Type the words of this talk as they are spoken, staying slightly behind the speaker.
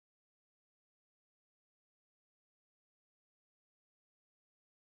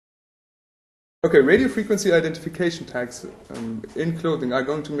Okay, radio frequency identification tags in clothing are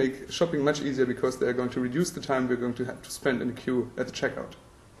going to make shopping much easier because they are going to reduce the time we're going to have to spend in a queue at the checkout.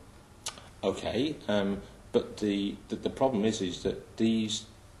 Okay, but the problem is that these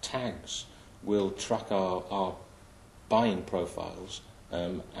tags will track our buying profiles,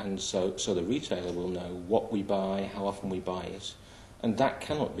 and so the retailer will know what we buy, how often we buy it, and that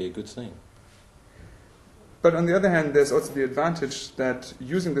cannot be a good thing. But on the other hand, there's also the advantage that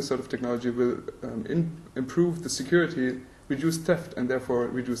using this sort of technology will improve the security, reduce theft, and therefore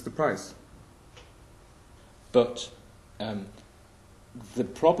reduce the price. But the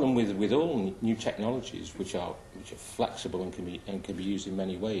problem with all new technologies, which are flexible and can be used in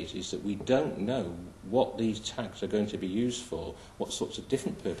many ways, is that we don't know what these tags are going to be used for, what sorts of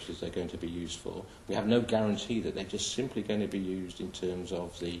different purposes they're going to be used for. We have no guarantee that they're just simply going to be used in terms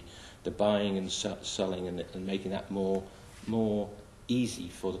of the buying and selling and making that more easy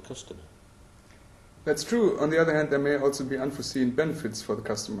for the customer. That's true. On the other hand, there may also be unforeseen benefits for the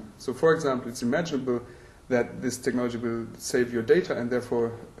customer. So, for example, it's imaginable that this technology will save your data and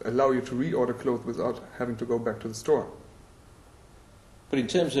therefore allow you to reorder clothes without having to go back to the store. But in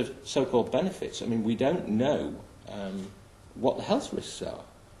terms of so-called benefits, I mean, we don't know what the health risks are.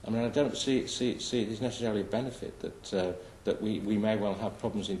 I mean, I don't see it as necessarily a benefit that we may well have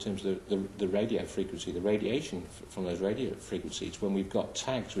problems in terms of the radio frequency, the radiation from those radio frequencies, when we've got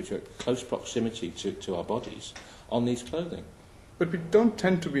tags which are at close proximity to our bodies on these clothing. But we don't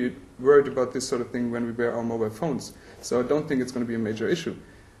tend to be worried about this sort of thing when we wear our mobile phones, so I don't think it's going to be a major issue.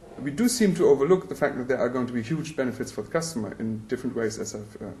 We do seem to overlook the fact that there are going to be huge benefits for the customer in different ways, as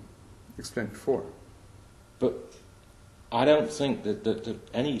I've explained before. But I don't think that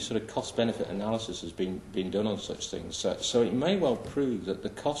any sort of cost-benefit analysis has been done on such things. So it may well prove that the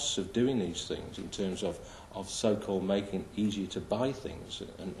costs of doing these things in terms of so-called making it easier to buy things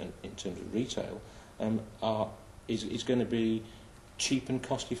and in terms of retail is going to be cheap and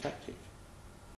cost-effective.